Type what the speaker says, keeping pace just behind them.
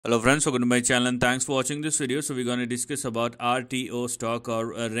Hello friends, welcome to my channel and thanks for watching this video. So we're going to discuss about RTO stock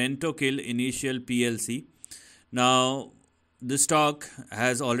or Rentokil Initial PLC. Now the stock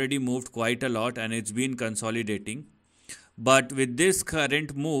has already moved quite a lot and it's been consolidating. But with this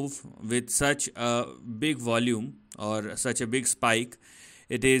current move with such a big volume or such a big spike,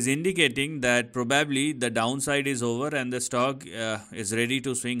 it is indicating that probably the downside is over and the stock is ready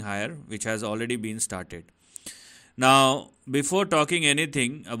to swing higher, which has already been started. Now, before talking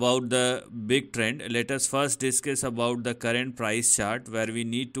anything about the big trend, let us first discuss about the current price chart where we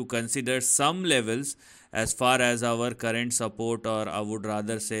need to consider some levels as far as our current support, or I would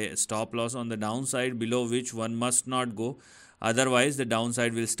rather say stop loss on the downside, below which one must not go, otherwise the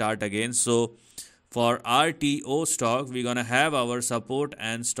downside will start again. So for RTO stock, we're going to have our support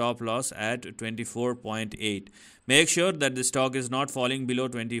and stop loss at 24.8. Make sure that the stock is not falling below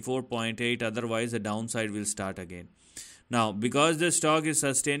 24.8, otherwise the downside will start again. Now, because the stock is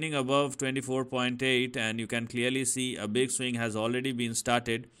sustaining above 24.8 and you can clearly see a big swing has already been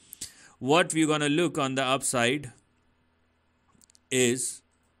started, what we're going to look on the upside is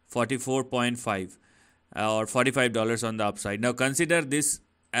 44.5 or $45 on the upside. Now, consider this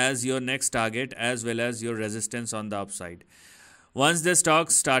as your next target as well as your resistance on the upside. Once the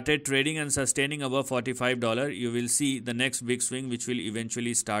stock started trading and sustaining above $45, you will see the next big swing which will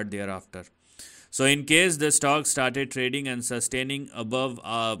eventually start thereafter. So in case the stock started trading and sustaining above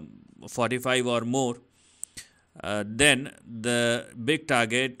 45 or more, then the big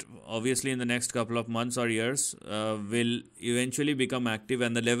target obviously in the next couple of months or years will eventually become active,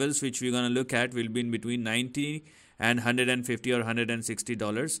 and the levels which we're going to look at will be in between 90 and $150 or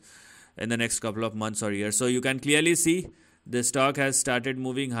 $160 in the next couple of months or years. So you can clearly see the stock has started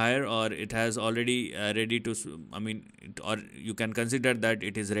moving higher, or it has already ready to, or you can consider that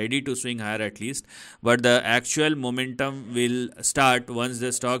it is ready to swing higher at least. But the actual momentum will start once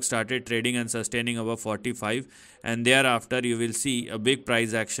the stock started trading and sustaining above 45, and thereafter you will see a big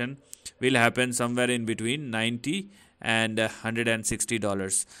price action will happen somewhere in between 90 and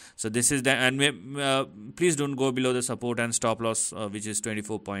 $160. So this is the, and please don't go below the support and stop loss which is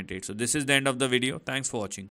 24.8. So this is the end of the video. Thanks for watching.